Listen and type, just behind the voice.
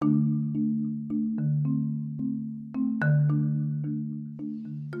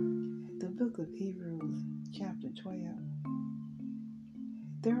12.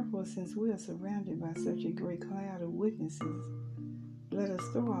 Therefore, since we are surrounded by such a great cloud of witnesses, let us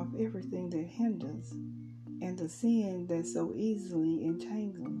throw off everything that hinders and the sin that so easily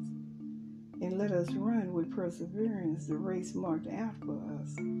entangles, and let us run with perseverance the race marked out for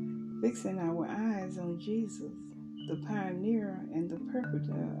us, fixing our eyes on Jesus, the pioneer and the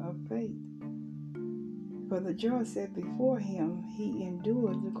perfecter of faith. For the joy set before him, he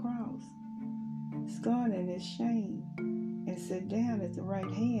endured the cross, scorning its shame, and sat down at the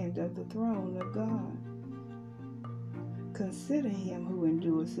right hand of the throne of God. Consider him who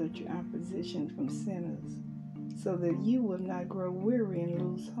endured such opposition from sinners, so that you will not grow weary and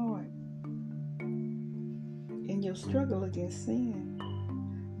lose heart. In your struggle against sin,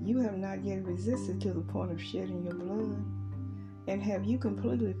 you have not yet resisted to the point of shedding your blood. And have you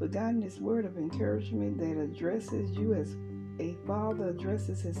completely forgotten this word of encouragement that addresses you as a father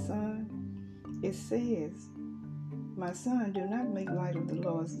addresses his son? It says, "My son, do not make light of the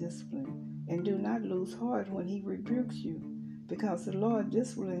Lord's discipline, and do not lose heart when he rebukes you, because the Lord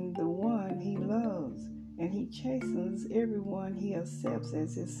disciplines the one he loves, and he chastens everyone he accepts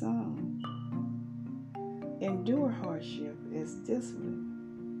as his son." Endure hardship as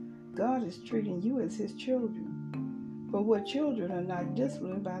discipline. God is treating you as his children. For what children are not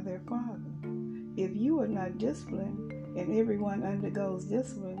disciplined by their father? If you are not disciplined, and everyone undergoes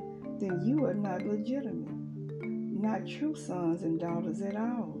discipline, then you are not legitimate, not true sons and daughters at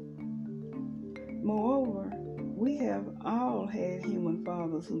all. Moreover, we have all had human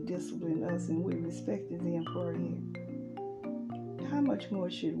fathers who disciplined us, and we respected them for it. How much more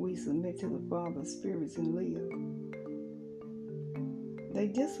should we submit to the Father's spirits and live? They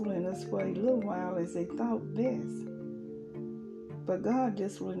disciplined us for a little while as they thought best. But God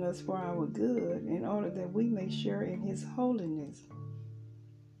disciplined us for our good, in order that we may share in his holiness.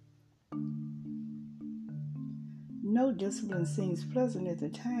 No discipline seems pleasant at the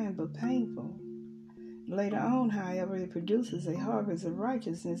time, but painful. Later on, however, it produces a harvest of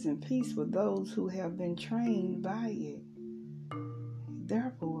righteousness and peace for those who have been trained by it.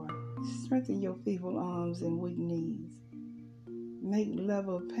 Therefore, strengthen your feeble arms and weak knees. Make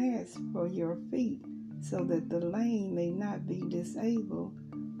level paths for your feet, so that the lame may not be disabled,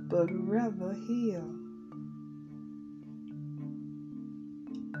 but rather healed.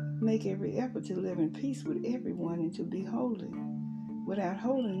 Make every effort to live in peace with everyone and to be holy. Without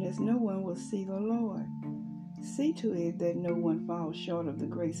holiness, no one will see the Lord. See to it that no one falls short of the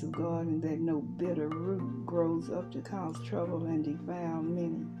grace of God, and that no bitter root grows up to cause trouble and defile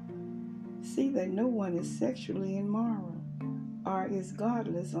many. See that no one is sexually immoral, or is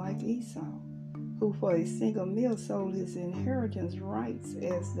godless like Esau, who for a single meal sold his inheritance rights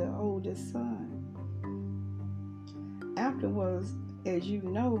as the oldest son. Afterwards, as you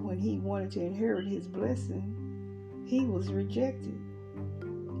know, when he wanted to inherit his blessing, he was rejected.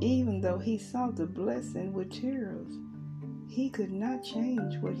 Even though he sought the blessing with tears, he could not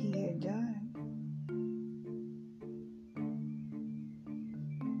change what he had done.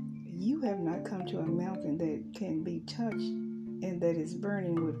 You have not come to a mountain that can be touched and that is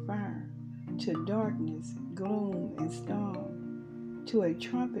burning with fire, to darkness, gloom, and storm, to a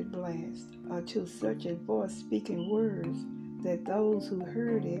trumpet blast, or to such a voice speaking words that those who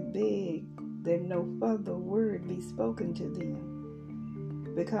heard it begged that no further word be spoken to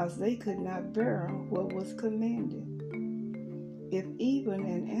them, because they could not bear what was commanded. If even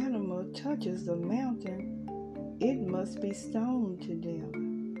an animal touches the mountain, it must be stoned to death.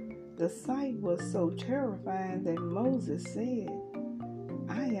 The sight was so terrifying that Moses said,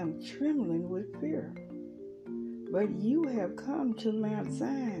 "I am trembling with fear." But you have come to Mount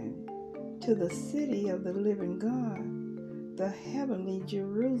Zion, to the city of the living God, the heavenly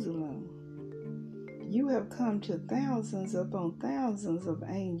Jerusalem. You have come to thousands upon thousands of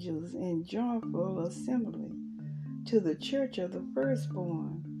angels in joyful assembly, to the church of the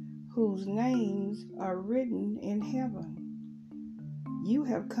firstborn, whose names are written in heaven. You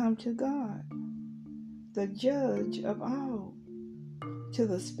have come to God, the judge of all, to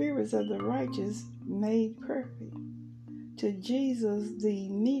the spirits of the righteous made perfect, to Jesus, the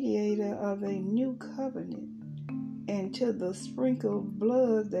mediator of a new covenant, and to the sprinkled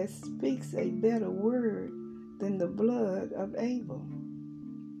blood that speaks a better word than the blood of Abel.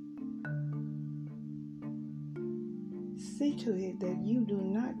 See to it that you do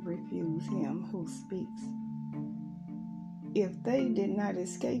not refuse him who speaks. If they did not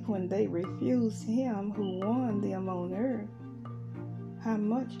escape when they refused him who warned them on earth, how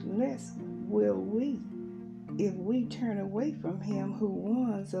much less will we, if we turn away from him who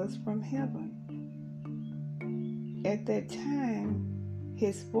warns us from heaven? At that time,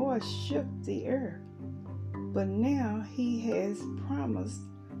 his voice shook the earth. But now he has promised,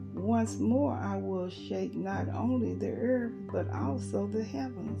 once more I will shake not only the earth, but also the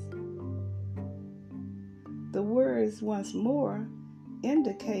heavens. The words once more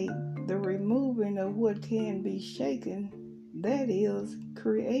indicate the removing of what can be shaken, that is,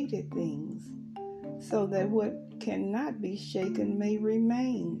 created things, so that what cannot be shaken may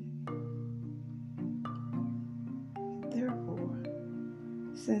remain. Therefore,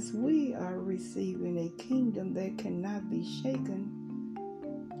 since we are receiving a kingdom that cannot be shaken,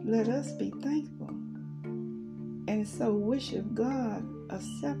 let us be thankful, and so worship God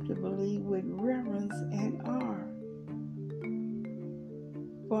acceptably with reverence and awe.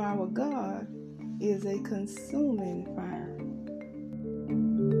 For our God is a consuming fire.